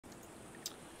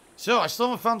So, I still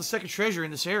haven't found the second treasure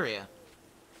in this area.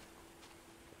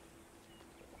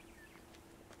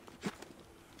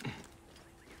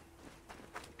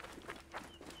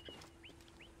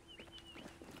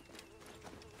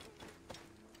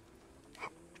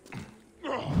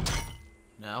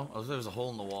 No? Oh, there was a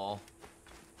hole in the wall.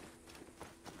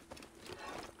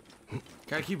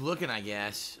 Gotta keep looking, I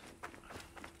guess.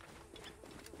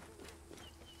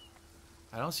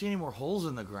 I don't see any more holes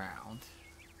in the ground.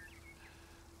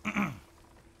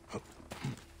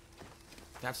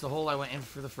 That's the hole I went in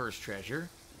for the first treasure.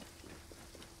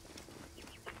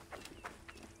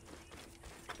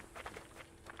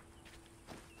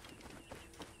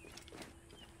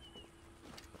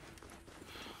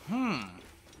 Maybe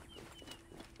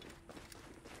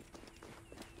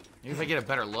if I get a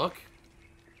better look.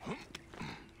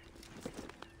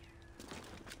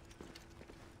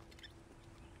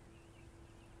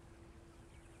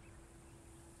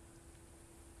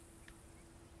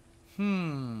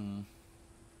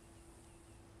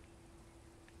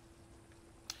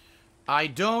 I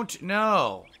don't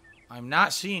know. I'm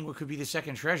not seeing what could be the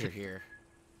second treasure here.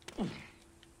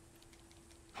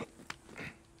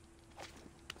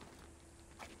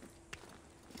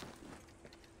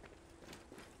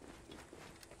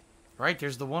 Right,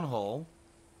 there's the one hole.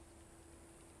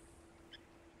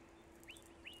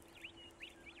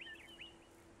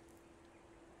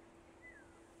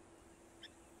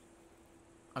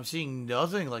 I'm seeing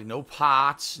nothing, like no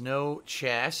pots, no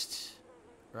chests,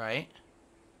 right?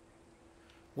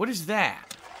 What is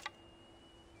that?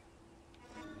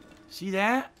 See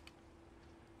that?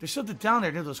 There's something down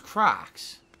there near those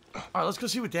crocs. Alright, let's go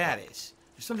see what that is.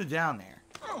 There's something down there.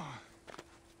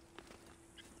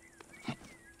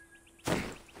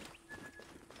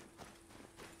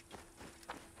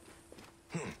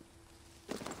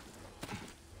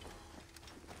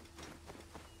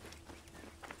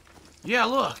 Yeah,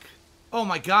 look. Oh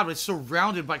my god, it's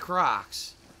surrounded by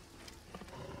crocs.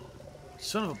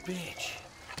 Son of a bitch.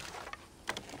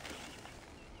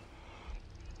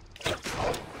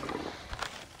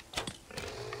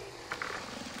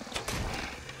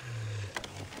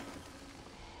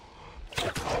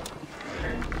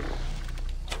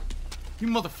 You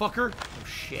motherfucker. Oh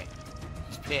shit.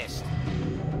 He's pissed.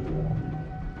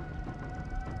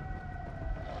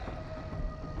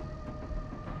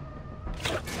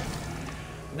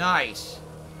 Nice.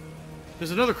 There's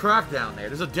another croc down there.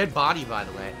 There's a dead body, by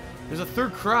the way. There's a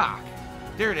third croc.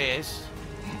 There it is.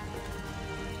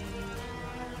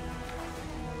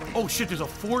 Oh shit, there's a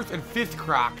fourth and fifth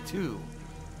croc, too.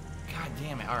 God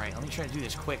damn it. Alright, let me try to do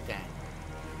this quick then.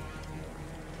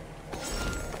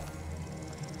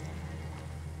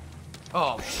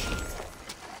 Oh shit.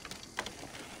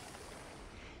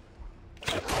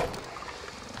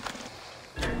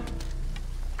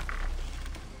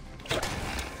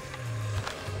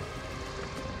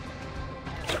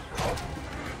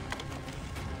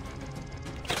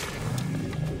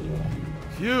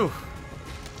 Phew.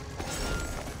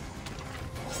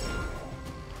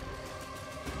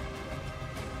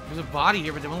 There's a body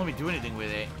here, but they won't let me do anything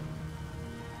with it.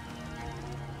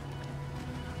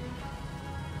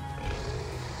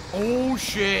 Oh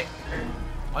shit.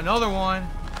 Another one.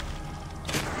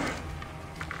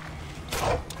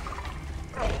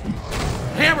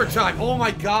 Hammer time. Oh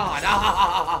my god.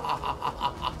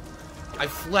 I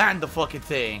flattened the fucking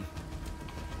thing.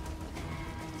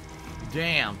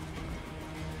 Damn.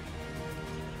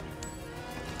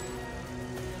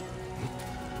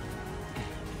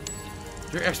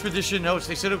 Your expedition notes,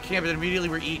 they set up camp and immediately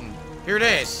were eaten. Here it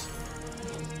is.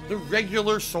 The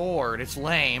regular sword. It's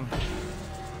lame.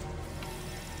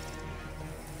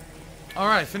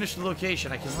 Alright, finished the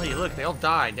location. I can leave. Look, they all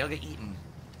died. They all get eaten.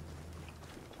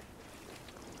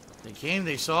 They came,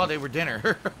 they saw, they were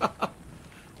dinner.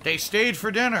 They stayed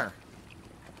for dinner.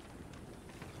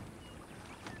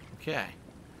 Okay.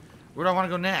 Where do I want to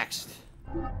go next?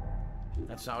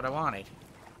 That's not what I wanted.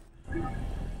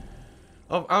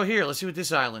 Oh, here. Let's see what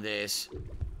this island is.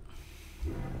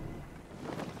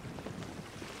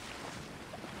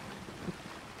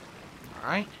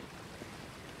 Alright.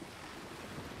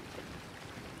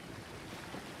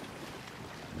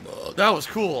 That was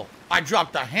cool. I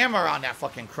dropped the hammer on that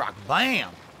fucking croc. Bam!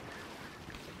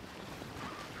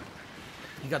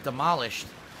 He got demolished.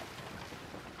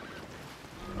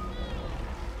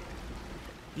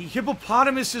 The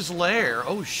hippopotamus's lair.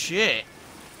 Oh, shit.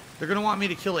 They're gonna want me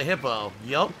to kill a hippo.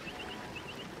 Yup.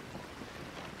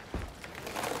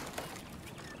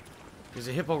 There's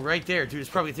a hippo right there. Dude, it's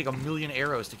probably gonna take a million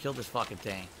arrows to kill this fucking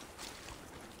thing.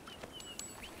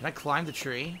 Can I climb the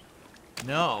tree?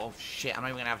 No. Shit, I'm not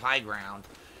even gonna have high ground.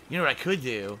 You know what I could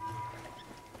do?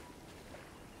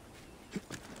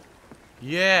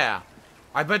 Yeah.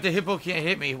 I bet the hippo can't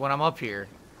hit me when I'm up here.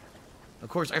 Of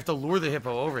course, I have to lure the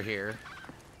hippo over here.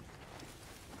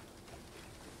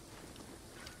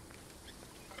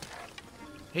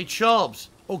 Hey, Chubbs.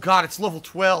 Oh, God, it's level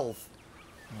 12.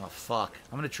 Oh, fuck.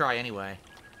 I'm gonna try anyway.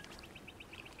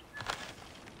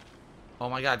 Oh,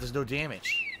 my God, there's no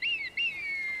damage.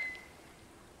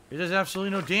 It does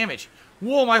absolutely no damage.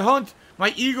 Whoa,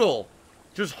 my eagle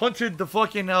just hunted the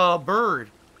fucking bird.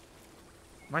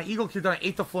 My eagle kid done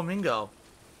ate the flamingo.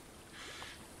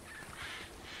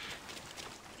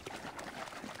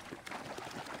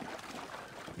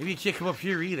 Maybe you can't come up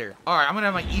here either. Alright, I'm gonna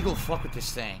have my eagle fuck with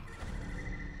this thing.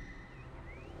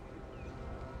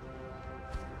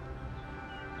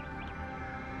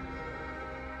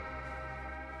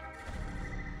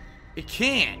 It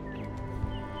can't.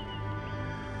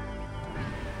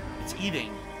 It's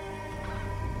eating.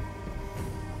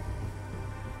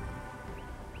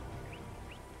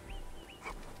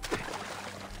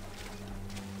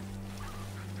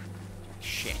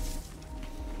 Shit.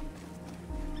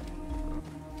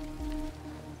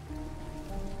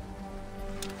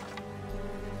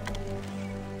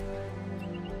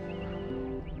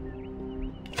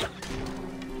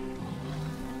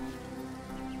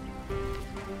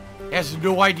 He has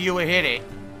no idea what hit it.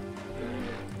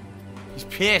 He's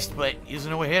pissed, but he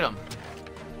doesn't know what hit him.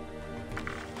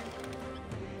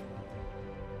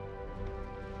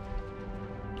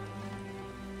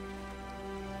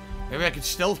 Maybe I could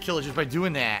stealth kill it just by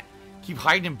doing that. Keep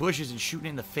hiding in bushes and shooting it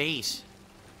in the face.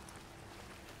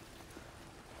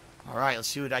 Alright, let's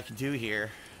see what I can do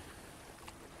here.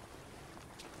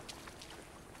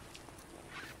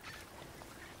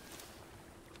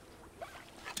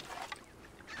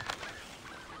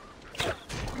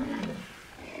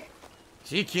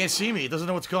 See, he can't see me. He doesn't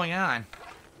know what's going on.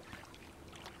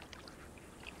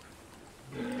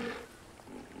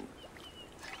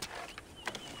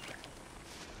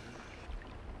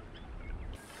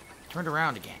 Turned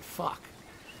around again. Fuck.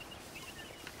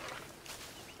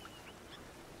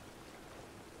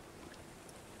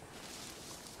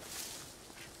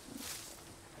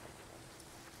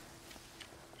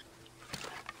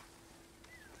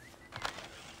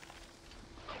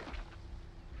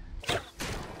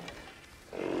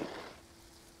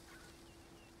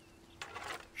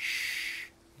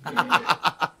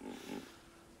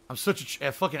 I'm such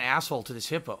a fucking asshole to this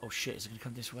hippo. Oh shit, is it gonna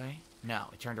come this way? No,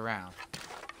 it turned around.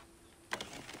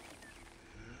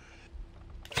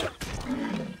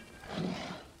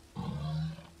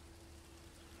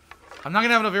 I'm not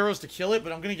gonna have enough arrows to kill it,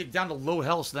 but I'm gonna get down to low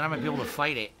health so then I might be able to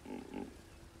fight it.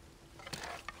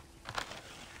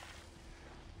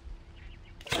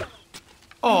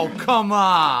 Oh, come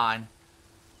on!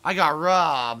 I got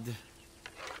robbed.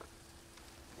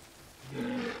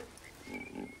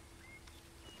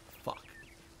 Fuck.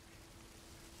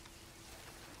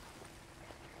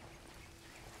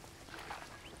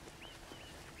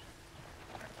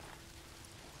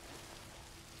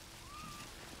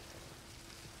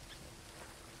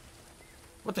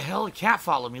 What the hell? A cat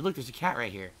followed me. Look, there's a cat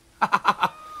right here.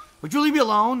 Would you leave me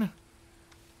alone?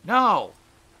 No.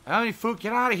 I don't have any food.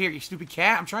 Get out of here, you stupid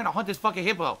cat. I'm trying to hunt this fucking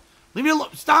hippo. Leave me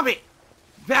alone. Stop it.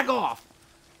 Back off.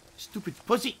 Stupid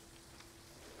pussy.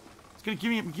 It's gonna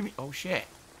give me. Oh shit.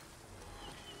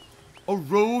 A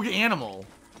rogue animal.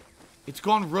 It's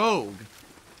gone rogue.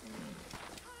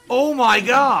 Oh my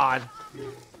god.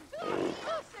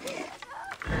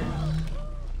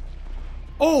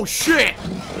 Oh shit.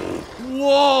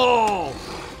 Whoa.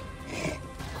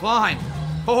 Climb.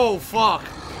 Oh fuck.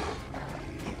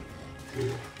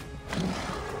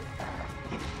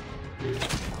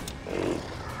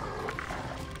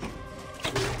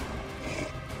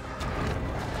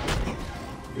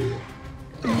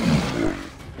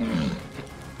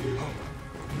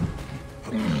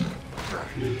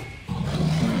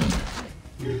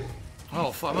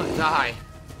 Oh, fuck, I'm gonna die.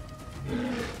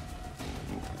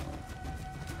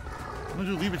 I'm gonna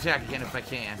do leap attack again if I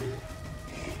can.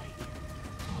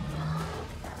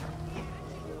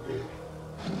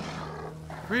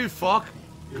 Hurry, fuck.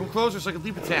 Come closer so I can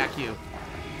leap attack you.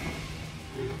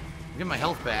 Get my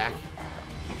health back.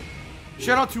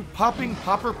 Shout out to Popping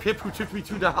Popper Pip who took me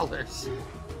 $2.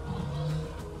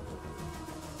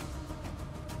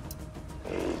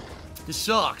 This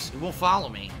sucks. It won't follow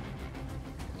me.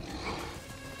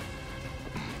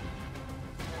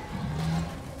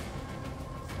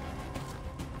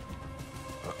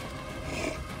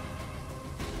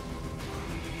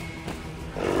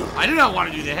 I do not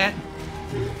want to do that.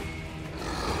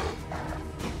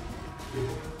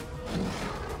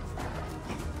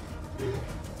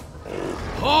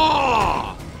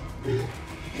 Oh!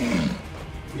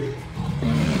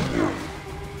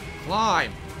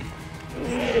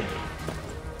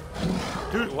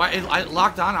 Why? I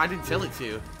locked on. I didn't tell it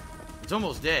to. It's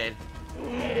almost dead.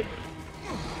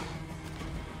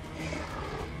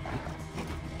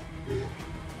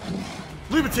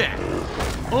 Leap attack.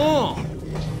 Oh!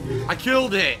 I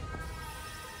killed it.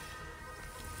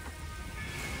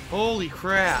 Holy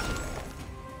crap.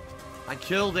 I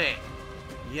killed it.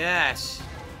 Yes.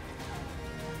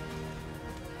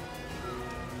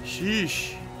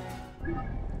 Sheesh.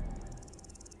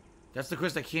 That's the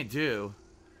quest I can't do.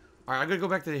 Alright, I'm gonna go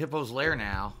back to the hippo's lair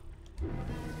now.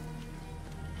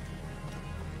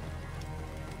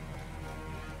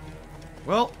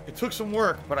 Well, it took some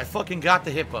work, but I fucking got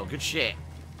the hippo. Good shit.